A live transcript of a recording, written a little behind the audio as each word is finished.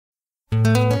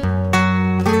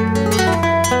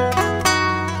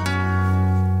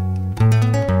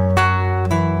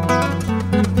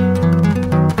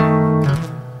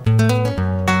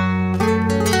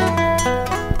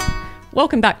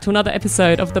Welcome back to another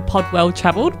episode of the Pod Well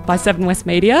Travelled by Seven West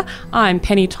Media. I'm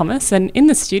Penny Thomas, and in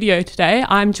the studio today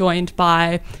I'm joined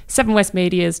by Seven West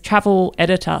Media's travel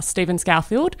editor Stephen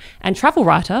Scowfield and travel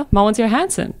writer Mullins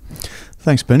Johansson.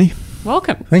 Thanks, Penny.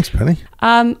 Welcome. Thanks, Penny.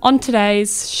 On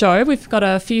today's show, we've got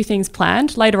a few things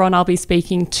planned. Later on, I'll be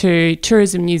speaking to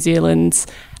Tourism New Zealand's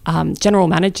General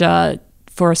Manager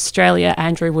for Australia,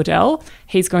 Andrew Waddell.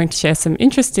 He's going to share some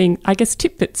interesting,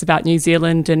 tidbits about New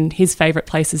Zealand and his favourite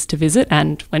places to visit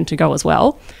and when to go as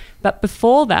well. But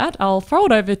before that, I'll throw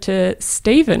it over to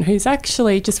Stephen, who's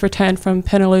actually just returned from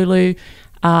Purnululu.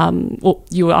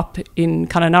 You were up in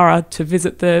Kununurra to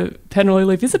visit the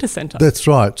Purnululu Visitor Centre. That's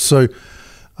right. So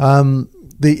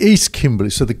the East Kimberley,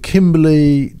 so the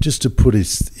Kimberley, just to put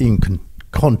it in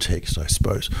context, I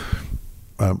suppose,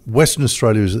 Western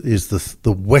Australia is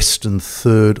the western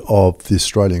third of the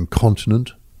Australian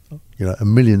continent. 1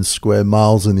 million square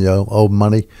miles in the old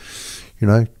money,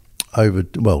 over,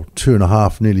 nearly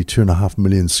 2.5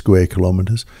 million square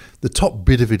kilometres. The top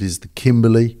bit of it is the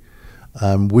Kimberley,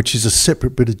 which is a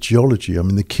separate bit of geology. I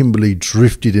mean, the Kimberley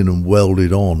drifted in and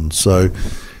welded on, so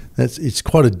it's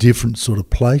quite a different sort of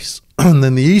place. And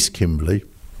then the East Kimberley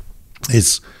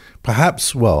is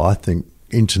perhaps, I think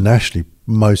internationally,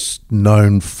 most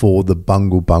known for the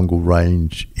Bungle Bungle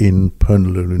range in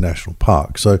Purnululu National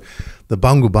Park. So the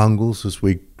Bungle Bungles, as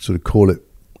we sort of call it,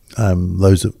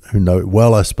 those who know it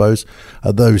well, I suppose,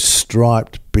 are those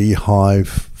striped beehive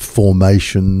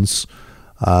formations,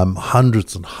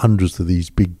 hundreds and hundreds of these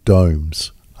big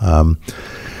domes.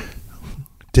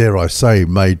 Dare I say,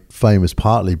 made famous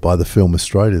partly by the film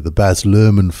Australia, the Baz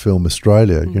Luhrmann film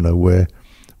Australia, where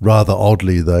rather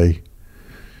oddly they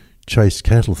chase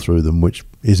cattle through them, which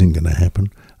isn't going to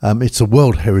happen. It's a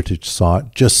World Heritage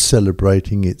Site, just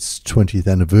celebrating its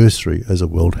 20th anniversary as a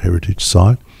World Heritage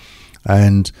Site.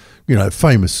 And,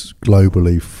 famous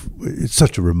globally. It's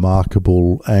such a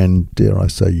remarkable and, dare I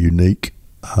say, unique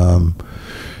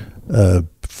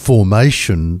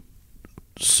formation.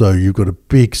 So you've got a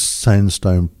big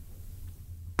sandstone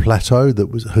plateau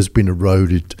that has been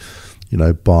eroded,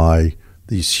 by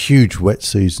these huge wet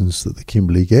seasons that the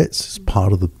Kimberley gets as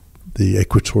part of the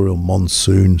equatorial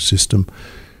monsoon system,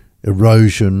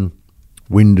 erosion,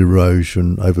 wind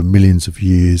erosion over millions of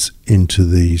years into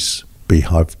these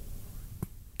beehive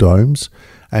domes.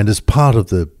 And as part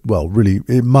of it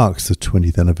marks the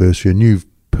 20th anniversary, a new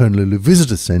Purnululu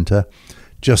Visitor Centre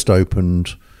just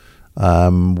opened,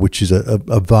 which is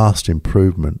a vast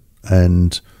improvement.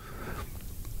 And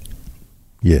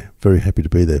very happy to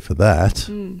be there for that.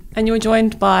 And you were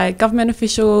joined by government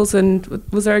officials, and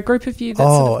was there a group of you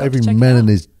that every man and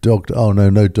his dog. Oh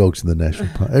no dogs in the national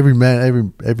park. Every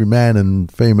man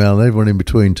and female and everyone in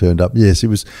between turned up. Yes, it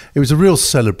was a real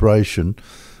celebration.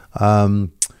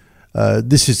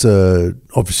 This is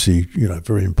obviously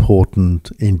very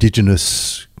important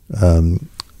Indigenous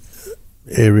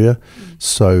area.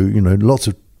 So lots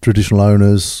of traditional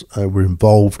owners were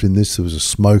involved in this. There was a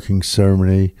smoking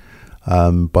ceremony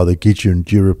by the Gidja and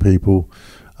Jura people.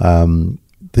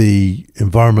 The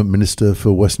Environment Minister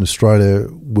for Western Australia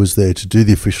was there to do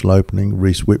the official opening,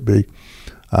 Rhys Whitby.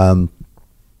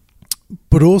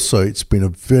 But also it's been a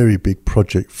very big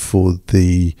project for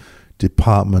the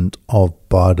Department of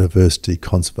Biodiversity,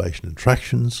 Conservation and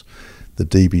Attractions, the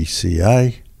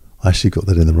DBCA. I actually got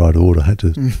that in the right order. I had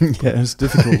to. It's a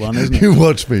difficult one, isn't it? You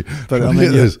watch me. But I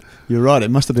mean, you're right.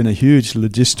 It must have been a huge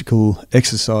logistical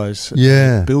exercise.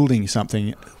 Building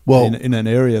something in an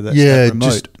area that's that remote.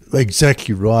 Just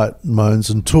exactly right,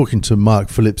 Moans. And talking to Mark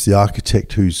Phillips, the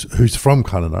architect, who's from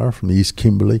Kununurra, from the East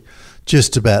Kimberley,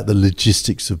 just about the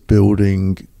logistics of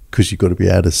building, because you've got to be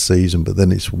out of season, but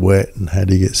then it's wet, and how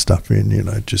do you get stuff in?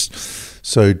 Just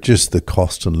the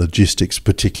cost and logistics,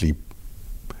 particularly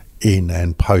in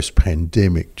and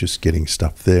post-pandemic, just getting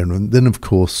stuff there. And then, of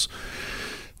course,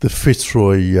 the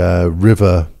Fitzroy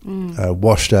River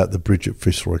washed out the bridge at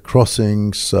Fitzroy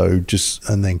Crossing.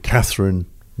 And then Catherine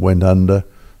went under.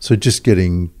 So just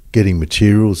getting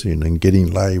materials in and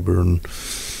getting labour and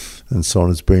so on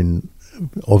has been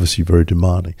obviously very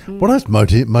demanding. What I was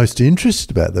most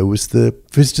interested about, though, was the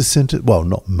visitor centre. Well,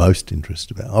 not most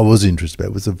interested about. I was interested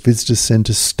about was the visitor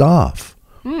centre staff,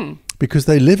 because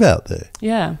they live out there.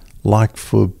 Yeah. Like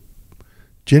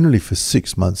generally for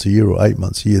 6 months a year or 8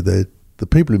 months a year, the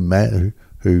people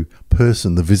who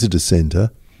person the visitor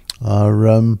centre are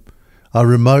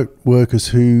remote workers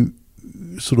who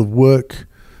sort of work.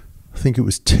 I think it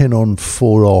was 10 on,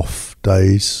 4 off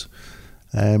days,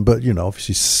 but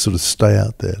obviously sort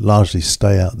of largely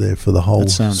stay out there for the whole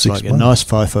 6 months. That sounds like a nice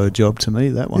FIFO job to me.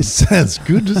 That one. It sounds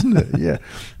good, doesn't it? Yeah.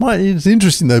 It's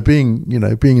interesting though, being in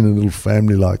a little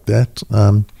family like that.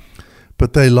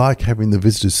 but they like having the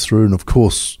visitors through, and of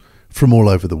course from all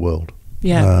over the world.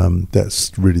 Yeah,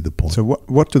 that's really the point. So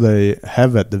what do they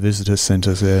have at the visitor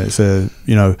centres? Is there,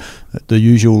 the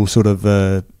usual sort of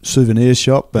souvenir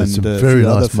shop and very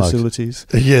nice other facilities?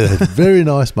 Yeah, very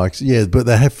nice mugs. Yeah, but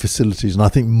they have facilities, and I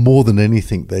think more than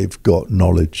anything, they've got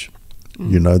knowledge.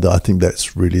 I think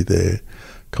that's really their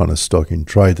kind of stock in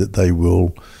trade, that they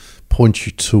will point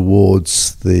you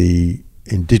towards the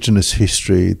indigenous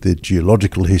history, the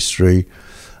geological history,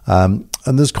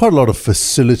 and there's quite a lot of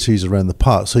facilities around the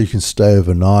park, so you can stay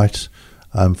overnight.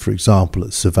 For example,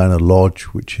 at Savannah Lodge,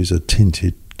 which is a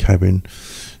tinted cabin,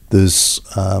 there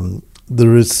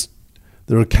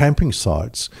are camping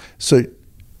sites. So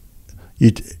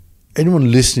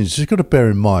anyone listening, just got to bear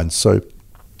in mind. So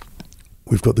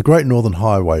we've got the Great Northern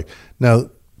Highway. Now,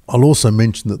 I'll also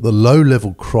mention that the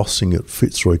low-level crossing at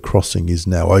Fitzroy Crossing is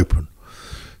now open.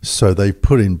 So they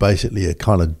put in basically a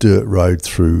kind of dirt road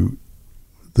through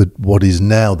what is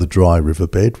now the dry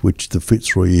riverbed, which the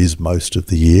Fitzroy is most of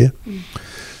the year.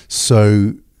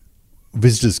 So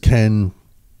visitors can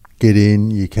get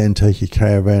in. You can take your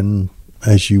caravan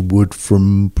as you would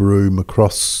from Broome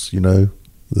across,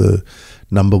 the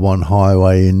number one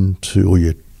highway into, or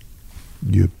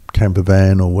your camper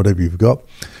van or whatever you've got.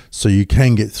 So you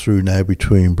can get through now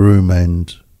between Broome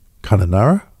and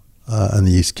Kununurra and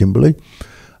the East Kimberley.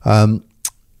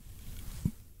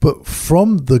 But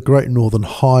from the Great Northern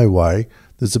Highway,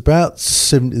 there's about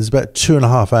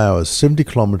 2.5 hours, 70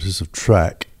 kilometres of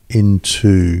track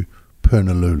into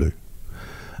Purnululu,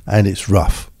 and it's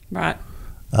rough. Right.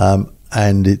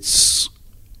 And it's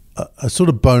a sort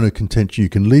of bone of contention. You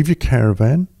can leave your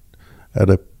caravan at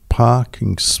a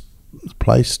parking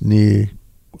place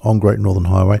on Great Northern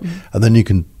Highway, and then you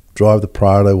can drive the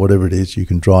Prado, whatever it is, you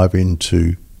can drive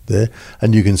into there,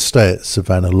 and you can stay at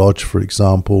Savannah Lodge, for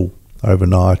example,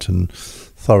 overnight and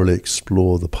thoroughly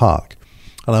explore the park.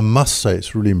 And I must say,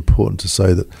 it's really important to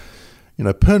say that,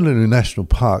 Purnululu National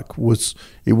Park was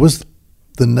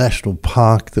the national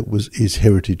park that is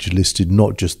heritage listed,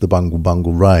 not just the Bungle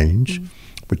Bungle Range,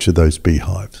 which are those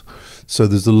beehives. So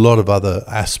there's a lot of other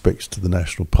aspects to the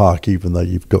national park, even though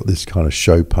you've got this kind of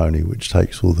show pony, which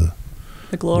takes all the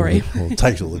glory.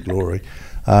 Takes all the glory.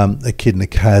 Echidna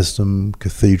Chasm,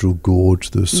 Cathedral Gorge,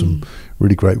 there's some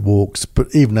really great walks.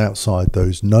 But even outside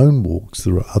those known walks,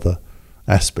 there are other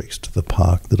aspects to the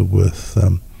park that are worth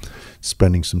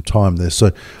spending some time there.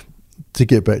 So to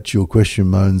get back to your question,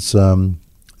 Moans,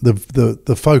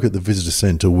 the folk at the visitor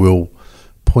centre will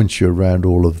point you around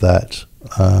all of that.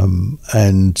 And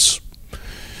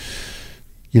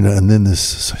then there's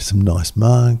some nice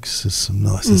mugs, there's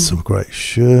some great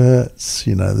shirts,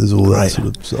 there's all that sort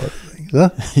of thing. Huh?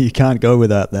 You can't go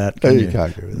without that, can you? You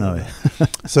can't go without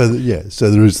that. So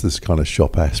there is this kind of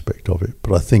shop aspect of it.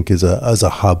 But I think as a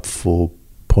hub for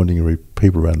pointing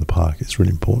people around the park, it's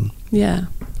really important. Yeah,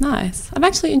 nice. I'm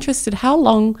actually interested, how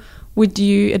long would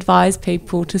you advise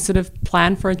people to sort of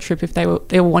plan for a trip if they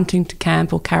were wanting to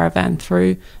camp or caravan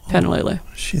through Purnululu?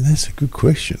 Shit, that's a good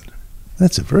question.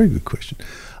 That's a very good question.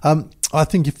 I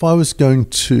think if I was going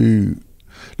to...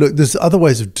 Look, there's other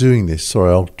ways of doing this.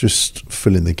 Sorry, I'll just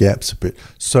fill in the gaps a bit.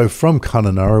 So from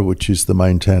Kununurra, which is the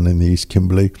main town in the East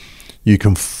Kimberley, you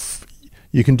can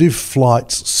do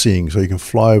flights seeing, so you can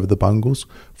fly over the Bungles.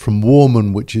 From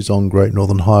Warman, which is on Great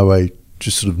Northern Highway,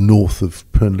 just sort of north of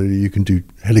Purnululu, you can do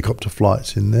helicopter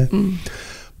flights in there.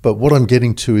 But what I'm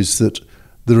getting to is that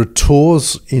there are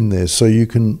tours in there, so you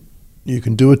can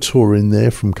do a tour in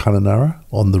there from Kununurra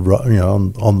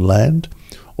on land,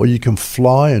 or you can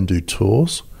fly and do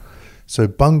tours. So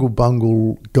Bungle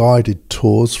Bungle guided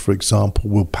tours, for example,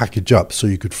 will package up, so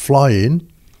you could fly in.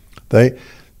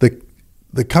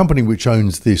 The company which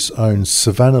owns this owns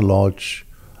Savannah Lodge,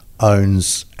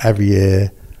 owns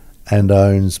Aviaire, and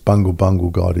owns Bungle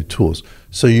Bungle guided tours.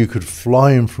 So you could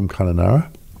fly in from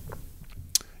Kununurra.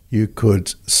 You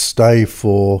could stay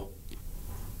for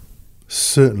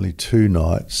certainly 2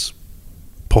 nights,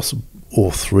 possible,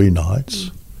 or 3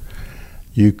 nights.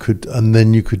 And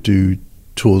then you could do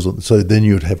tours. So then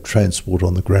you would have transport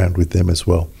on the ground with them as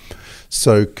well.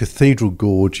 So Cathedral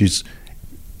Gorge is,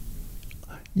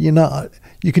 you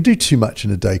can do too much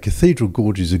in a day. Cathedral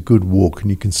Gorge is a good walk, and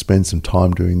you can spend some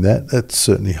time doing that. That's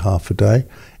certainly half a day.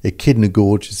 Echidna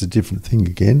Gorge is a different thing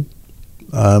again.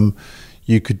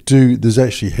 There's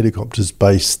actually helicopters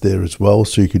based there as well,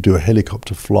 so you could do a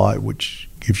helicopter flight, which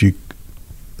gives you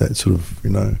that sort of,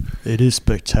 It is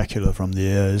spectacular from the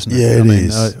air, isn't it? Yeah,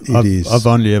 it is. I've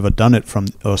only ever done it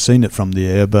or seen it from the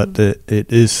air, but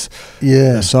it is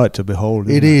a sight to behold.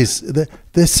 It is.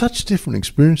 They're such different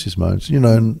experiences, Mons.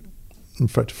 And in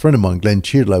fact, a friend of mine, Glenn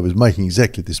Cheadlow, was making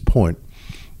exactly this point,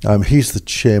 He's the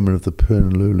chairman of the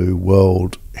Purnululu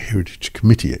World Heritage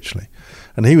Committee, actually.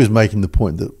 And he was making the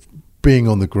point that being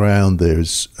on the ground there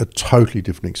is a totally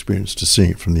different experience to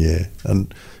seeing it from the air.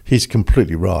 And he's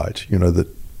completely right, that.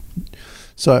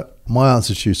 So my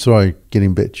answer to you, sorry,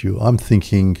 getting back to you, I'm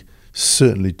thinking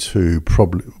certainly 2,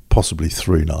 possibly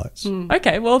 3 nights.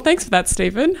 Okay, well, thanks for that,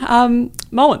 Stephen.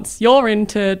 Mullins, you're in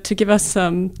to give us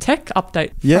some tech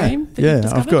update.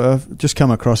 I've just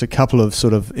come across a couple of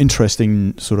sort of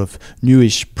interesting, sort of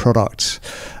newish products.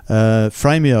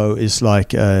 Frameo is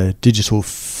like a digital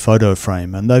photo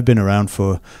frame, and they've been around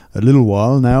for a little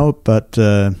while now, but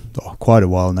quite a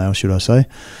while now, should I say.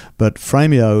 But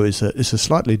Frameo is a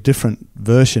slightly different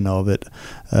version of it.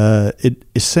 It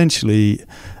essentially...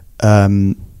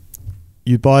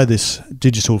 you buy this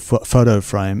digital photo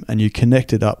frame and you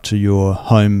connect it up to your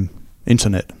home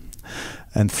internet,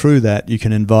 and through that you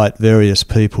can invite various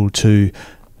people to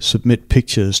submit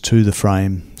pictures to the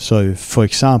frame. So, for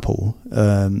example,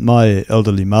 my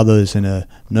elderly mother is in a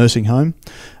nursing home.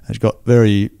 She's got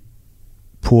very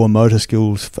poor motor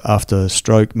skills after a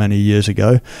stroke many years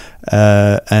ago,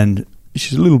 and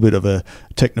she's a little bit of a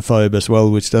technophobe as well,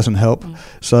 which doesn't help.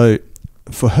 So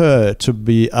for her to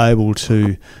be able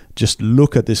to just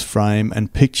look at this frame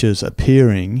and pictures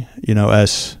appearing,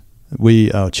 as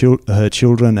her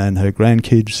children and her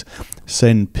grandkids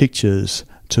send pictures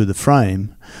to the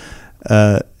frame,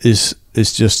 is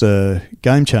just a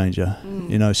game changer.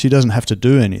 She doesn't have to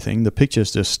do anything. The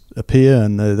pictures just appear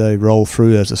and they roll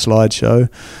through as a slideshow.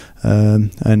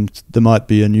 And there might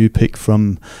be a new pic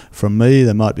from me,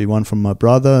 there might be one from my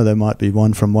brother, there might be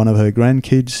one from one of her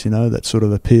grandkids, that sort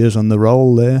of appears on the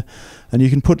roll there. And you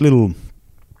can put little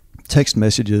text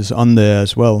messages on there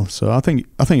as well. So I think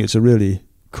it's a really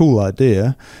cool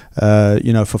idea,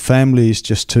 for families,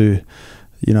 just to,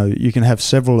 you can have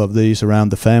several of these around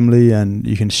the family and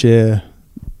you can share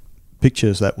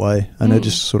pictures that way, and they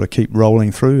just sort of keep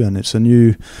rolling through, and it's a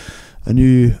new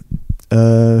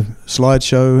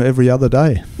slideshow every other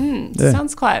day.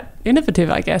 Sounds quite innovative,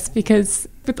 I guess, because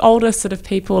with older sort of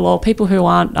people or people who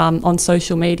aren't on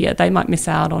social media, they might miss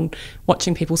out on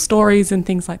watching people's stories and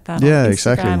things like that on Instagram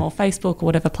exactly. or Facebook or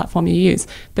whatever platform you use.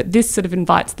 But this sort of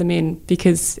invites them in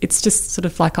because it's just sort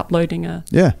of like uploading a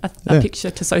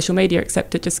picture to social media,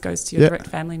 except it just goes to your direct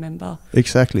family member.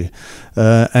 Exactly.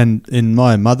 And in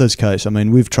my mother's case,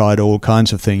 we've tried all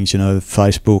kinds of things,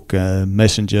 Facebook,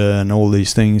 Messenger and all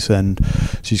these things, and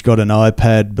she's got an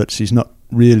iPad, but she's not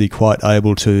really quite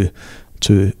able to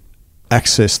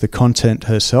access the content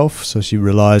herself, so she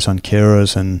relies on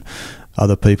carers and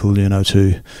other people,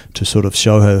 to sort of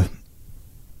show her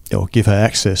or give her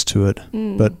access to it.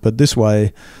 But this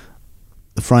way,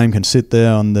 the frame can sit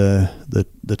there on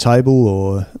the table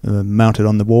or mounted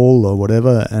on the wall or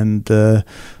whatever, and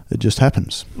it just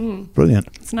happens. Brilliant.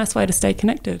 It's a nice way to stay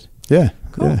connected. Yeah,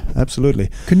 cool. Yeah, absolutely.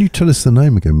 Can you tell us the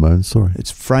name again, Moan? Sorry. It's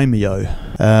Frameo.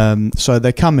 So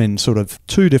they come in sort of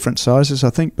 2 different sizes, I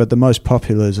think, but the most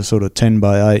popular is a sort of 10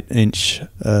 by 8 inch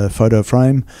photo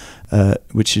frame,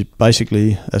 which is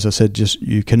basically, as I said, just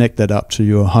you connect that up to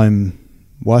your home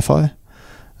Wi-Fi,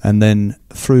 and then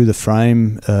through the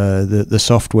frame, the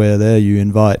software there, you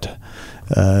invite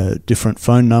different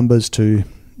phone numbers to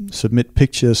submit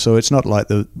pictures. So it's not like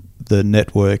the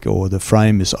network or the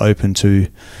frame is open to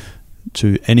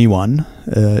anyone.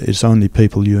 It's only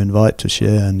people you invite to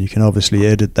share, and you can obviously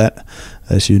edit that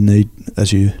as you need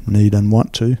and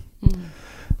want to.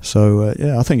 So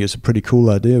I think it's a pretty cool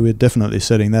idea. We're definitely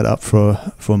setting that up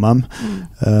for Mum.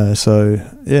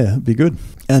 It'd be good.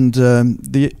 And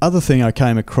the other thing I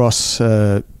came across,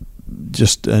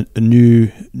 just a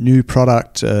new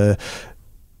product.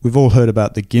 We've all heard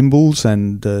about the gimbals,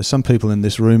 and some people in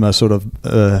this room are sort of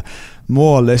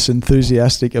more or less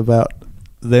enthusiastic about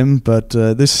them. But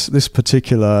this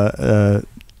particular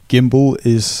gimbal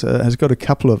has got a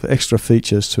couple of extra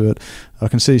features to it. I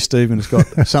can see Stephen's got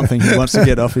something he wants to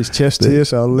get off his chest here,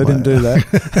 so I'll let him do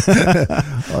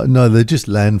that. No, they're just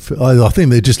landfill. I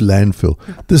think they're just landfill.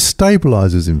 There's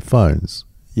stabilizers in phones.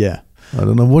 Yeah. I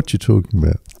don't know what you're talking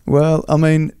about. Well,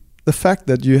 the fact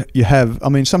that you have,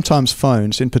 sometimes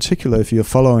phones, in particular, if you're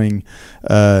following,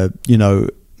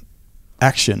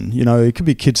 action, it could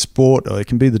be kids' sport, or it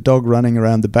can be the dog running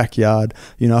around the backyard,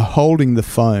 holding the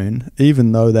phone,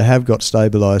 even though they have got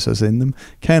stabilizers in them,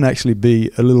 can actually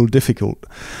be a little difficult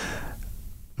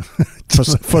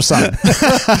for some.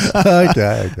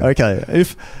 Okay.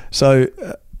 If so,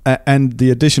 and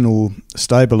the additional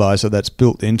stabilizer that's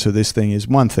built into this thing is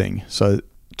one thing. So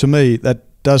to me, that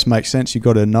does make sense. You've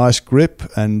got a nice grip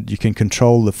and you can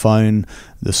control the phone,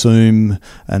 the zoom,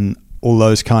 and all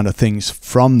those kind of things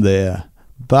from there.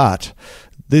 But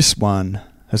this one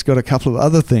has got a couple of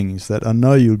other things that I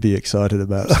know you'll be excited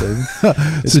about, Stephen.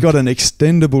 It's got an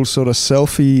extendable sort of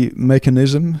selfie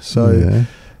mechanism, so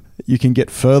you can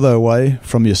get further away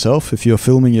from yourself if you're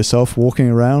filming yourself walking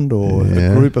around or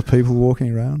a group of people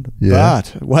walking around.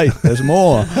 But wait, there's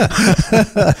more.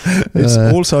 It's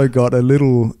also got a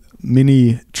little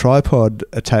mini tripod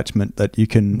attachment that you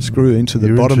can screw into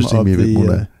the bottom of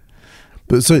the...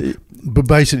 But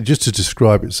basically, just to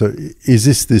describe it, so is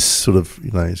this sort of,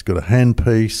 it's got a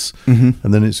handpiece,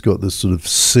 and then it's got this sort of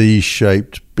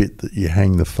C-shaped bit that you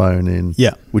hang the phone in,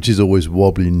 which is always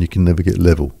wobbly and you can never get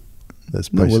level. That's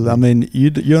basically. No, well, I mean,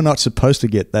 you're not supposed to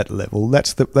get that level.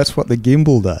 That's what the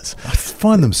gimbal does. I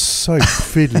find them so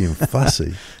fiddly and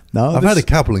fussy. No, I've had a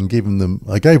couple and given them.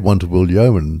 I gave one to Will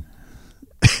Yeoman.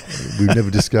 We've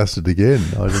never discussed it again.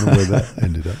 I don't know where that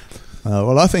ended up.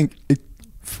 Well, I think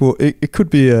it could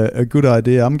be a good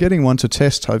idea. I'm getting one to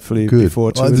test, hopefully,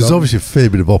 before too long. There's obviously a fair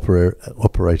bit of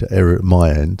operator error at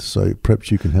my end, so perhaps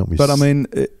you can help me. But I mean,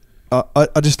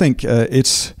 I just think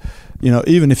it's,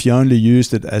 even if you only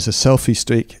used it as a selfie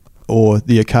stick or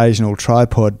the occasional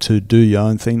tripod to do your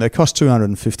own thing, they cost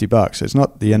 $250. It's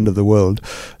not the end of the world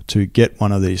to get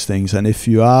one of these things. And if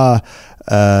you are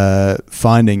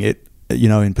finding it,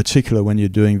 in particular when you're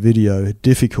doing video,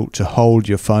 difficult to hold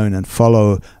your phone and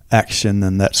follow action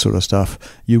and that sort of stuff,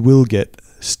 you will get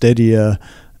steadier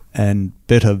and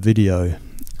better video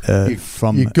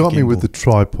from You got a me gimbal. with the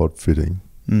tripod fitting.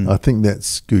 I think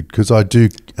that's good because I do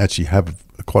actually have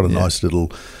quite a nice little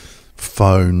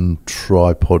phone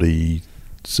tripod-y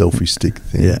selfie stick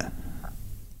thing. Yeah.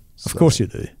 Of course you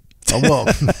do. Oh, well,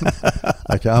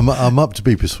 okay, I'm up to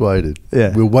be persuaded.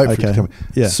 Yeah, we'll wait for it to come.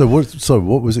 Yeah. So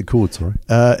what was it called? Sorry.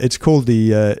 It's called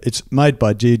it's made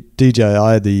by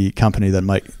DJI, the company that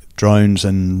make drones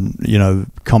and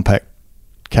compact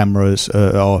cameras,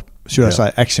 or should I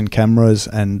say action cameras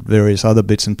and various other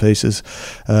bits and pieces.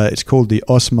 It's called the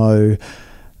Osmo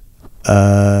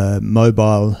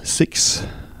Mobile 6.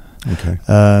 Okay.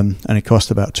 And it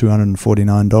cost about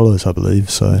 $249, I believe.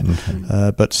 So,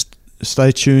 but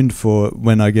stay tuned for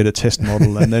when I get a test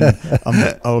model, and then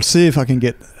I'll see if I can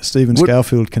get Stephen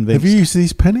Scowfield convinced. Have you used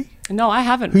these, Penny? No, I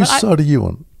haven't. Whose side are you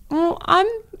on? Well,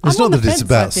 It's I'm not on the that it's fence,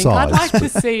 about I think. size. I'd like to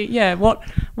see,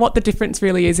 what the difference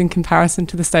really is in comparison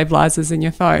to the stabilizers in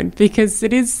your phone, because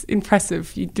it is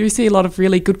impressive. You do see a lot of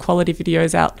really good quality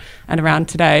videos out and around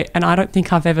today, and I don't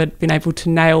think I've ever been able to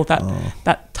nail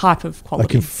that type of quality.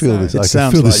 I can feel this. It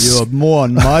sounds like you're more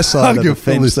on my side of the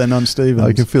fence than on Stephen's.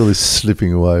 I can feel this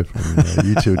slipping away from you.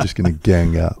 You two are just going to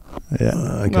gang up. Yeah.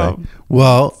 Okay.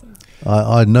 Well,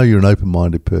 I know you're an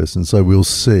open-minded person, so we'll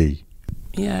see.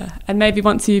 Yeah, and maybe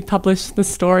once you publish the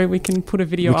story, we can put a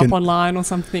video up online or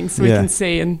something so we can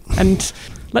see and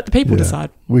let the people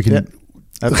decide. We can. Yeah,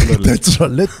 absolutely. That's right.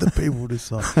 Let the people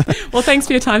decide. Well, thanks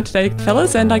for your time today,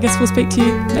 fellas, and I guess we'll speak to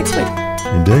you next week.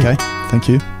 Indeed. Okay, thank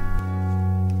you.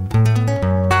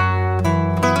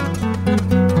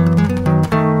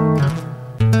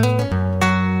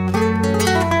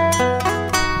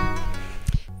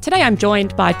 Today I'm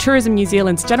joined by Tourism New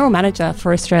Zealand's General Manager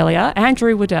for Australia,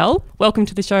 Andrew Waddell. Welcome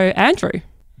to the show, Andrew.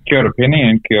 Kia ora, Penny,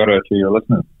 and kia ora to your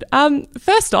listeners.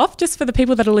 First off, just for the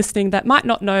people that are listening that might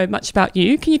not know much about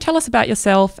you, can you tell us about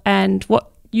yourself and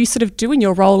what you sort of do in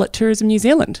your role at Tourism New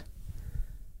Zealand?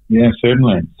 Yeah,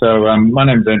 certainly. So my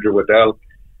name is Andrew Waddell,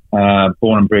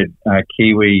 born and bred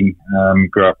Kiwi,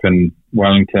 grew up in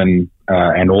Wellington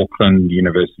and Auckland,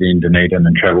 University in Dunedin,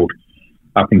 and travelled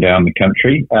up and down the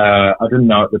country. I didn't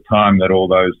know at the time that all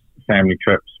those family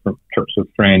trips with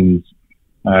friends,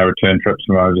 return trips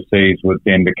from overseas would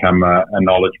then become a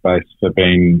knowledge base for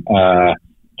being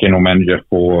General Manager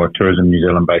for Tourism New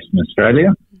Zealand based in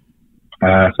Australia. So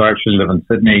I actually live in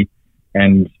Sydney,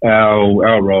 and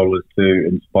our role is to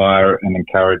inspire and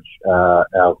encourage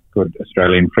our good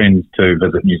Australian friends to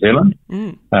visit New Zealand,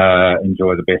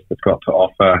 enjoy the best it's got to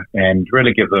offer, and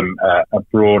really give them a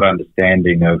broad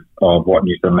understanding of what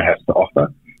New Zealand has to offer,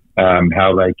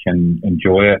 how they can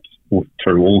enjoy it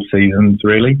through all seasons,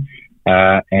 really,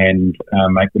 and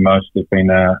make the most of being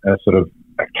a sort of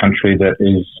a country that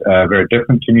is very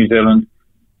different to New Zealand,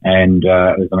 and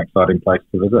is an exciting place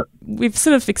to visit. We've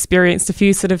sort of experienced a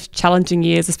few sort of challenging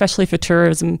years, especially for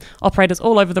tourism operators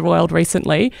all over the world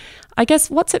recently. I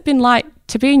guess, what's it been like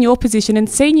to be in your position and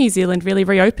see New Zealand really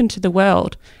reopen to the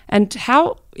world? And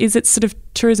how is its sort of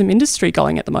tourism industry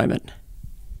going at the moment?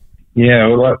 Yeah,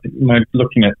 well,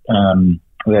 looking at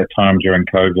that time during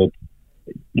COVID,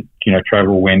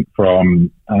 travel went from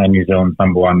New Zealand's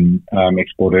number one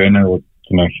export earner with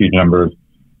a huge number of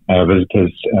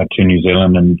visitors to New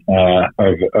Zealand and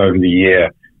over the year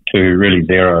to really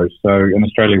zero. So, and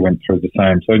Australia went through the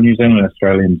same. So New Zealand and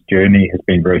Australians' journey has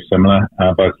been very similar,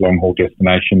 both long-haul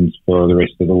destinations for the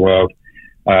rest of the world.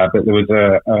 But there was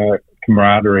a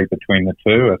camaraderie between the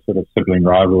two, a sort of sibling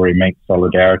rivalry meets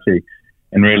solidarity,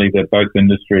 and really that both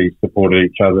industries supported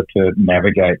each other to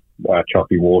navigate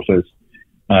choppy waters.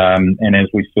 And as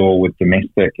we saw with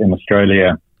domestic in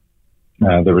Australia,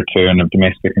 the return of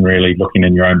domestic and really looking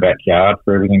in your own backyard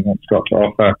for everything that's got to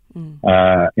offer.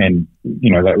 And,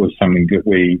 that was something that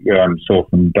we saw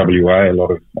from WA, a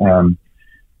lot of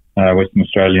Western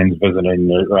Australians visiting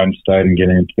their own state and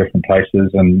getting into different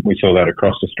places. And we saw that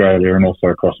across Australia and also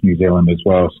across New Zealand as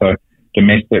well. So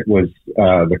domestic was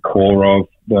the core of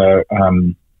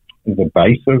the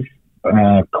base of,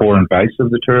 core and base of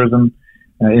the tourism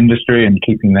industry, and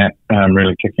keeping that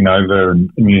really kicking over, and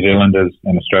New Zealanders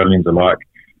and Australians alike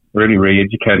really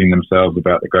re-educating themselves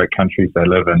about the great countries they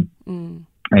live in.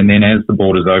 And then as the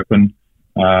borders opened,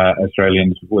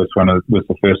 Australians was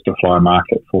the first to fly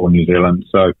market for New Zealand.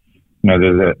 So,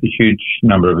 there's a huge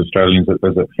number of Australians that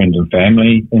visit friends and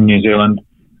family in New Zealand.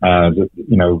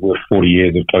 With 40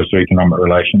 years of closer economic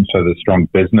relations, so there's strong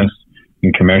business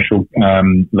and commercial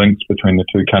links between the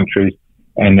two countries.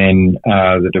 And then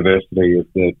the diversity of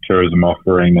the tourism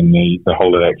offering and the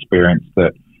holiday experience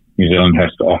that New Zealand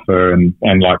has to offer, and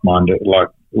like-minded,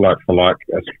 like for like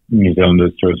as New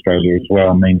Zealanders to Australia as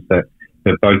well, means that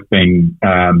they've both been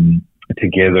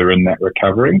together in that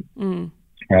recovery.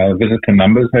 Visitor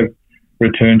numbers have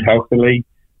returned healthily.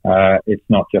 It's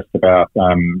not just about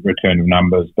return of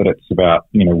numbers, but it's about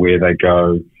where they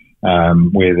go,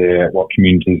 what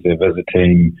communities they're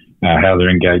visiting, how they're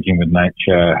engaging with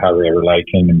nature, how they're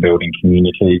relating and building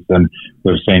communities. And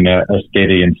we've seen a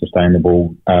steady and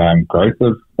sustainable growth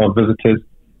of visitors.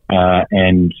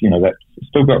 And that's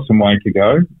still got some way to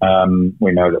go.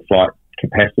 We know that flight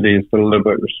capacity is still a little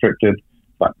bit restricted.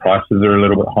 Flight prices are a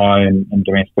little bit high in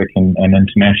domestic and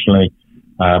internationally.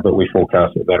 But we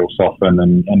forecast that that'll soften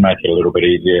and make it a little bit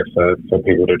easier for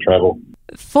people to travel.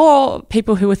 For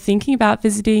people who are thinking about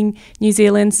visiting New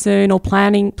Zealand soon or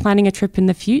planning a trip in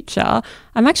the future,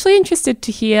 I'm actually interested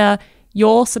to hear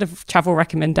your sort of travel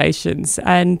recommendations.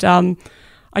 And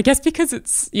I guess because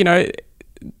it's,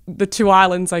 the two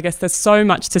islands, I guess there's so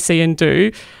much to see and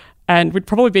do. And we'd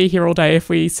probably be here all day if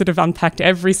we sort of unpacked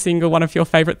every single one of your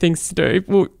favourite things to do.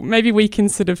 Well, maybe we can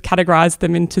sort of categorise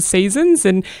them into seasons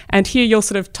and hear your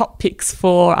sort of top picks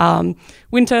for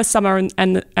winter, summer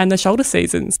and the shoulder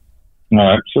seasons. No,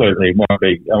 absolutely. It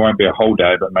won't be a whole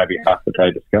day, but maybe half a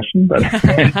day discussion. But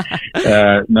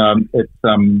it's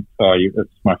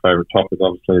my favourite topic,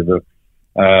 obviously,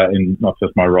 in not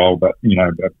just my role, but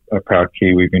a proud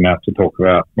Kiwi being able to talk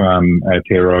about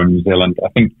Aotearoa in New Zealand. I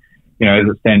think, as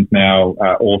it stands now,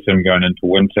 autumn going into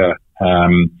winter,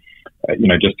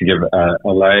 just to give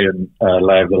a lay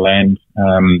of the land,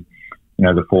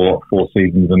 the four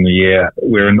seasons in the year.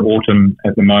 We're in autumn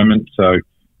at the moment, so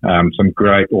some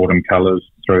great autumn colours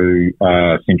through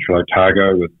central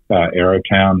Otago with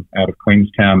Arrowtown out of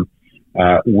Queenstown.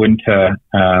 Winter,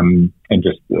 and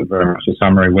just very much a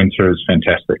summary, winter is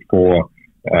fantastic for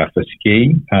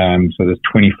ski. So there's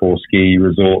 24 ski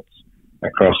resorts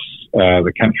across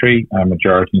the country,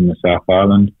 majority in the South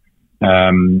Island.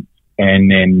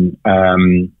 And then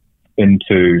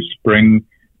into spring,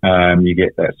 you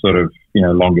get that sort of,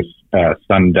 longest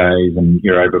sun days, and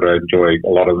you're able to enjoy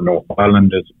a lot of the North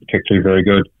Island is particularly very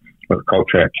good with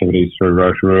cultural activities through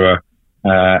Rotorua,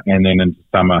 and then into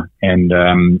summer. And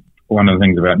one of the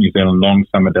things about New Zealand, long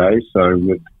summer days, so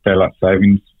with daylight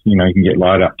savings, you can get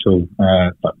light up till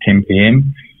like 10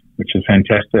 p.m, which is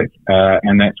fantastic.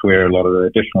 And that's where a lot of the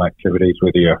additional activities,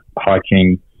 whether you're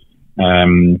hiking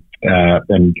and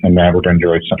able to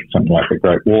enjoy something like a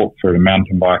great walk through to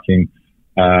mountain biking.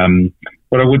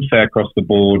 What I would say across the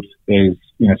board is,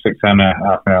 6 hour,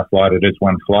 half an hour flight. It is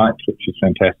one flight, which is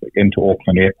fantastic, into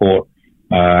Auckland Airport,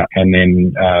 and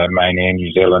then main Air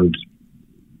New Zealand.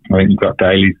 I think you've got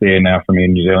dailies there now from Air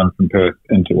New Zealand from Perth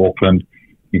into Auckland.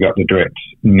 You've got the direct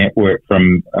network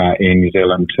from Air New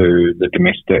Zealand to the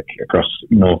domestic across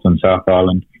North and South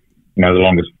Island. The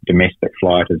longest domestic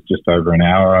flight is just over an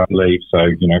hour, I believe. So,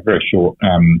 very short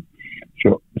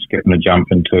skip and a jump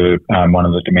into one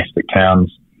of the domestic towns.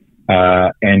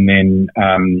 And then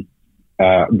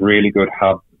really good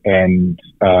hub and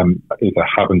is a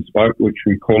hub and spoke, which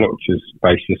we call it, which is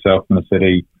base yourself in the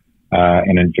city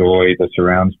and enjoy the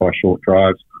surrounds by short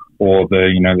drives, or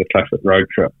the classic road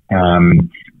trip. And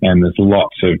there's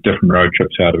lots of different road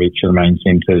trips out of each of the main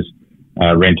centres.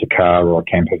 Rent a car or a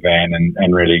camper van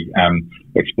and really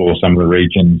explore some of the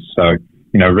regions. So,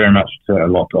 very much a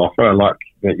lot to offer. I like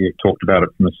that you've talked about it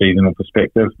from a seasonal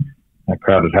perspective.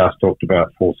 Crowded House talked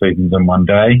about 4 seasons in one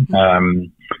day.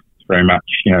 It's very much,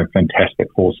 fantastic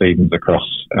 4 seasons across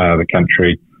the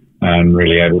country, and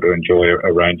really able to enjoy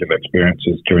a range of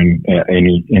experiences during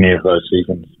any of those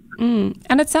seasons.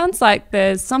 And it sounds like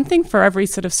there's something for every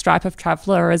sort of stripe of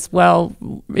traveller as well.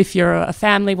 If you're a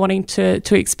family wanting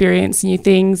to experience new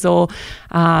things, or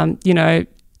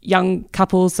young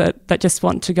couples that just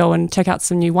want to go and check out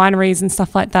some new wineries and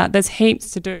stuff like that, there's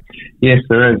heaps to do. Yes,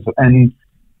 there is. And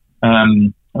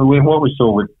what we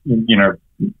saw with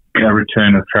a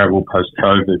return of travel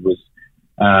post-COVID was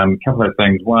a couple of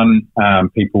things. One,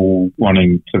 people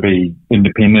wanting to be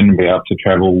independent and be able to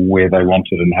travel where they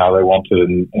wanted and how they wanted,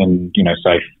 and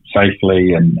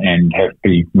safely and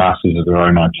be masters of their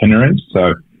own itineraries. So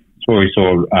that's where we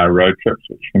saw road trips,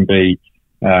 which can be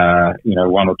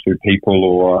 1 or 2 people,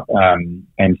 or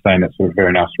and staying at sort of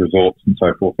very nice resorts and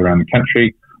so forth around the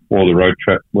country, or the road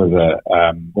trip with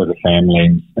a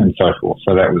family and so forth.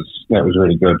 So that was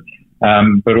really good.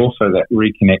 But also that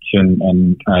reconnection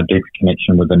and deeper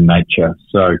connection within nature.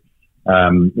 So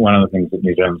one of the things that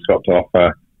New Zealand's got to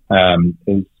offer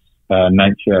is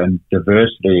nature and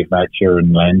diversity of nature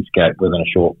and landscape within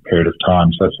a short period of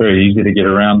time. So it's very easy to get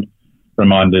around.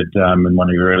 Reminded in one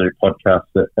of your earlier podcasts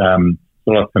that a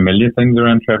lot of familiar things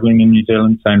around travelling in New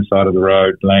Zealand, same side of the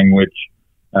road, language.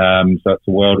 So it's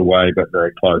a world away, but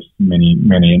very close in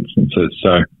many instances.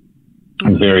 So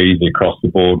it's very easy across the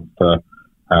board for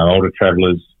older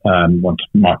travellers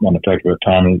might want to take a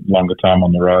longer time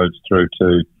on the roads, through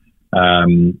to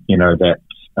that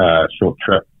short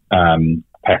trip,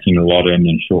 packing a lot in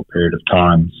a short period of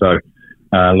time. So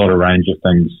a lot of range of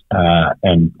things,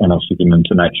 and also getting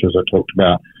into nature, as I talked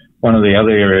about. One of the other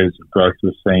areas of growth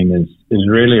we've seen is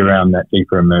really around that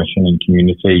deeper immersion in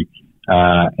community,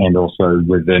 and also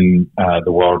within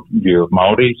the world view of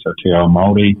Māori, so Te Ao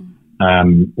Māori.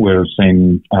 We've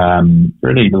seen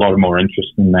really a lot more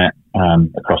interest in that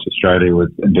across Australia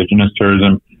with Indigenous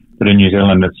tourism, but in New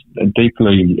Zealand it's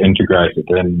deeply integrated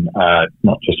in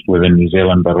not just within New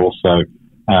Zealand but also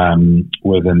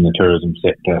within the tourism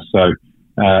sector. So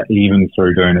even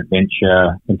through doing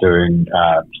adventure and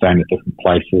staying at different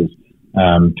places,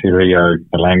 Te Reo,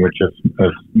 the language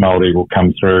of Māori will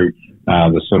come through,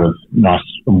 the sort of nice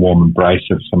and warm embrace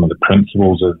of some of the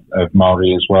principles of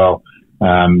Māori as well.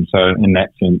 So in that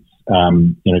sense,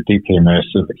 deeply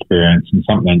immersive experience, and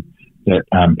something that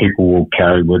people will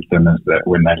carry with them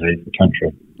when they leave the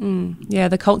country. Yeah,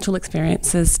 the cultural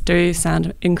experiences do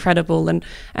sound incredible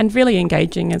and really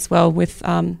engaging as well with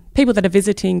people that are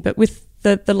visiting, but with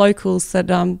the locals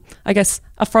that I guess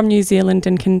are from New Zealand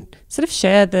and can sort of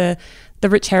share the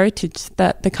rich heritage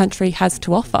that the country has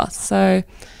to offer. So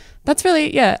that's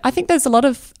really, I think there's a lot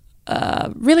of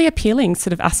really appealing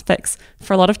sort of aspects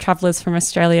for a lot of travellers from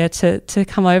Australia to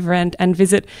come over and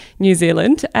visit New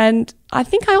Zealand. And I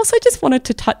think I also just wanted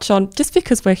to touch on, just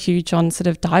because we're huge on sort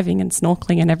of diving and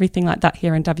snorkeling and everything like that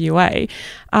here in WA,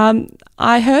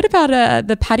 I heard about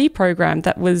the PADI program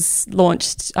that was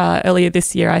launched earlier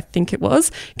this year, I think it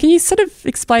was. Can you sort of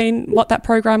explain what that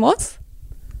program was?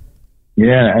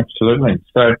 Yeah, absolutely.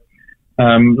 So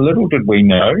little did we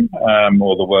know,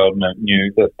 or the world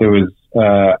knew, that there was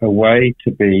a way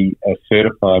to be a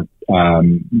certified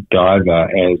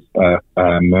diver as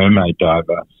a mermaid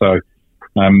diver. So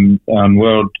on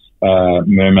World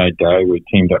Mermaid Day, we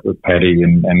teamed up with PADI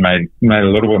and made a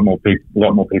lot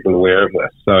more people aware of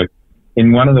this. So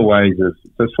in one of the ways of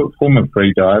it's a form of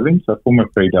free diving. So a form of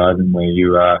free diving where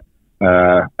you are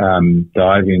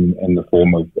diving in the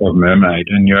form of mermaid,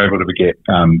 and you're able to get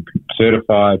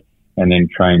certified and then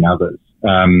train others.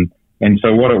 And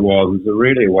so what it was is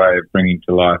really a way of bringing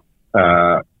to life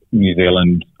New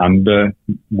Zealand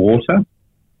underwater.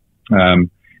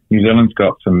 New Zealand's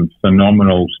got some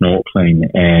phenomenal snorkeling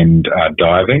and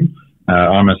diving.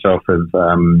 I myself have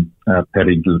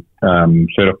PADI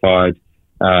certified,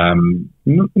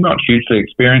 not hugely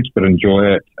experienced, but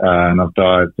enjoy it. And I've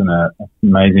dived in an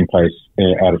amazing place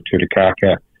out of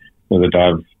Tutukaka with a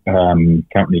dive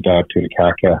company, Dive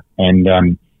Tutukaka.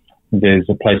 And there's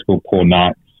a place called Poor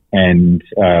Knights, and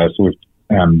so we've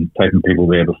taken people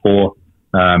there before,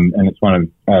 and it's one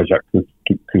of Jacques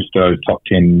Cousteau's top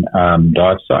 10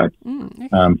 dive sites. Okay.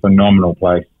 Phenomenal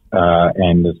place,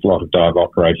 and there's a lot of dive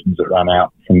operations that run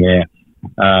out from there.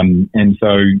 And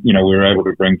so, we were able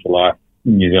to bring to life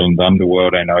New Zealand's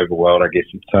underworld and overworld, I guess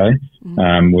you'd say,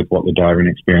 with what the diving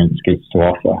experience gets to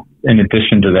offer. In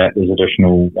addition to that, there's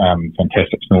additional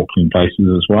fantastic snorkeling places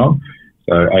as well.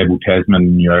 So Abel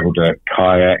Tasman, you're able to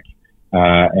kayak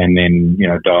and then,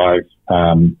 dive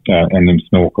and then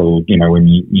snorkel, when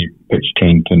you pitch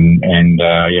tent and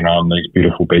on these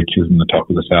beautiful beaches in the top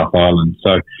of the South Island.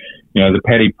 So the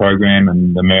PADI program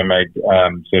and the mermaid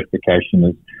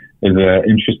certification is an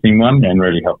interesting one and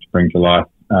really helps bring to life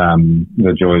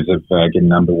the joys of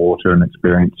getting underwater and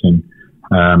experiencing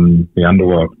the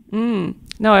underworld.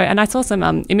 No, and I saw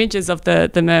some images of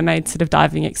the mermaid sort of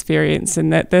diving experience,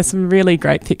 and that there's some really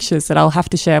great pictures that I'll have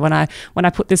to share when I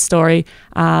put this story,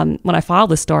 when I file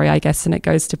the story, I guess, and it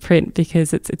goes to print,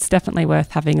 because it's definitely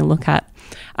worth having a look at.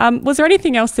 Was there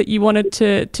anything else that you wanted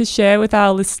to share with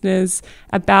our listeners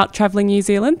about travelling New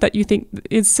Zealand that you think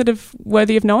is sort of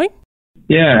worthy of knowing?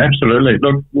 Yeah, absolutely.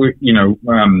 Look,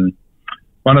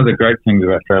 one of the great things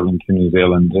about travelling to New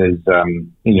Zealand is,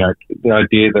 the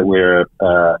idea that we're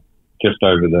just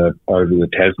over the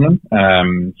Tasman.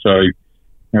 So,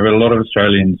 a lot of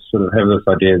Australians sort of have this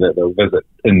idea that they'll visit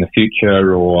in the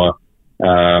future, or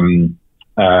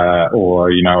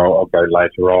I'll go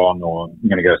later on, or I'm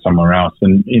going to go somewhere else.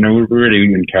 And we're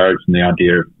really encouraged in the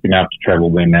idea of being able to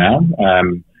travel there now,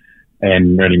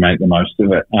 and really make the most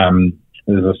of it.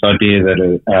 There's this idea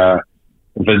that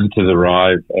visitors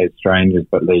arrive as strangers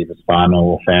but leave as whānau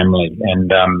or family,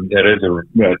 and it's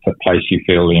a place you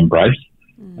feel the embrace.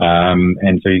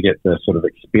 And so you get the sort of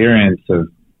experience of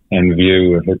and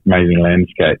view of amazing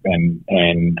landscape and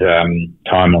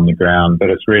time on the ground, but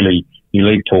it's really, you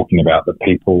leave talking about the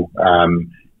people,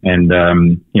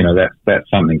 that's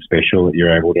something special that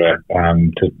you're able to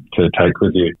take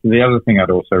with you. The other thing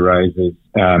I'd also raise is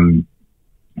the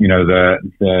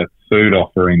food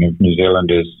offering of New Zealand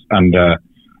is hidden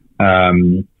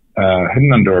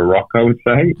under a rock, I would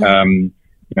say.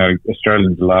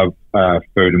 Australians love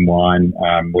food and wine,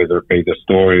 whether it be the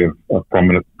story of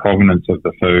provenance of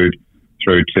the food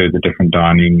through to the different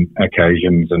dining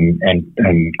occasions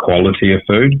and quality of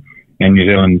food. And New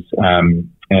Zealand's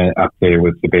up there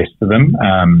with the best of them.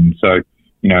 So,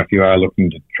 if you are looking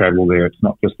to travel there, it's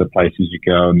not just the places you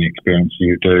go and the experience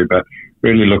you do, but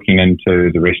really looking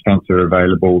into the restaurants that are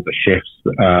available, the chefs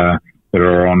that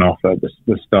are on offer,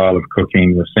 the style of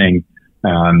cooking. We're seeing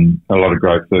a lot of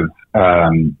growth of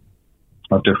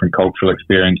different cultural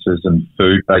experiences and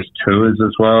food-based tours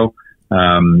as well.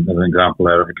 As an example,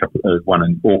 there's one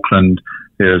in Auckland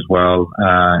there as well,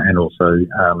 and also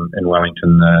in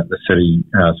Wellington, the city,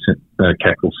 the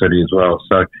capital city as well.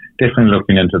 So definitely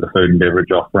looking into the food and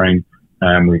beverage offering.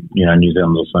 New Zealand is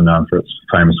also known for its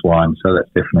famous wine, so that's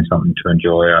definitely something to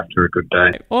enjoy after a good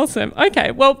day. Awesome. Okay,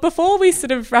 well, before we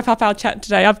sort of wrap up our chat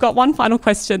today, I've got one final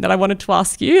question that I wanted to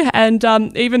ask you, and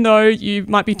even though you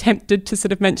might be tempted to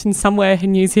sort of mention somewhere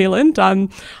in New Zealand,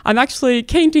 I'm actually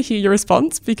keen to hear your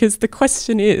response, because the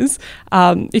question is,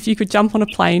 if you could jump on a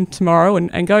plane tomorrow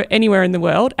and go anywhere in the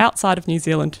world outside of New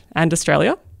Zealand and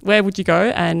Australia, where would you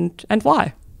go and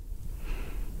why?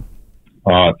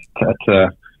 Oh, it's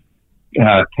a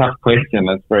tough question.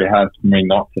 It's very hard for me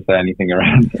not to say anything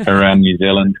around New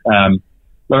Zealand.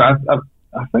 Look, I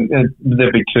think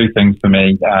there'd be two things for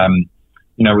me.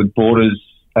 With borders,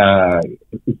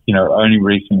 only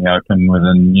recently open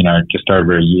within, just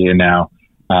over a year now.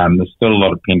 There's still a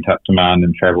lot of pent-up demand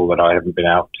and travel that I haven't been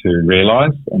able to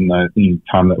realise in the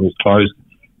time that it was closed.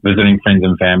 Visiting friends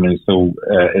and family still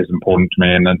is important to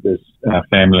me, and there's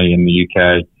family in the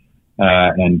UK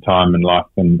and time and life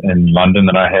in London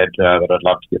that I had that I'd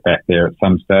love to get back there at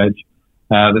some stage.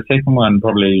 The second one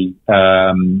probably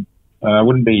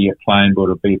wouldn't be a plane, but it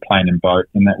would be a plane and boat,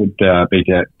 and that would be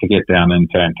to get down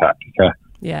into Antarctica.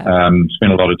 Yeah.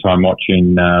 Spent a lot of time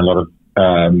watching a lot of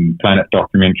planet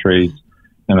documentaries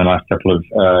in the last couple of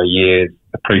years,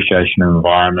 appreciation of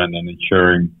environment and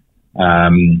ensuring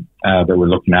that we're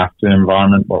looking after the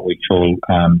environment, what we call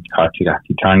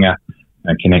kaitiakitanga,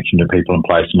 connection to people and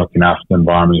place, and looking after the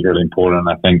environment is really important.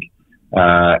 And I think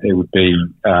it would be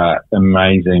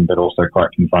amazing, but also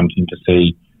quite confronting to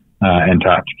see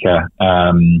Antarctica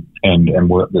and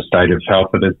what the state of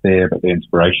health it is there, but the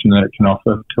inspiration that it can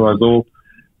offer to us all.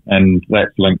 And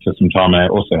that's linked to some time I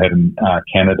also had in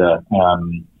Canada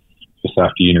just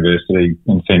after university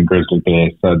and seeing grizzly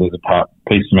bears. So there's a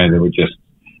piece of me that would just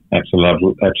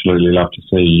absolutely love to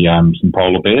see some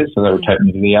polar bears. So that would take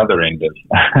me to the other end of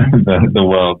the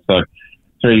world. So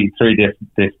three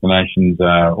destinations,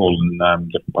 all in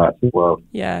different parts of the world.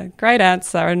 Yeah, great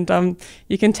answer. And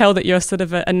you can tell that you're sort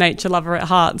of a nature lover at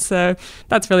heart. So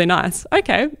that's really nice.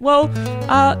 Okay, well,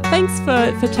 thanks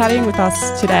for chatting with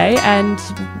us today. And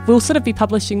we'll sort of be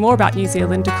publishing more about New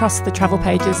Zealand across the travel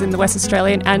pages in the West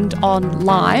Australian and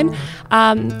online.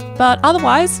 But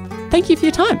otherwise, thank you for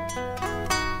your time.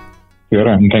 Kia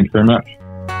ora, and thanks very much.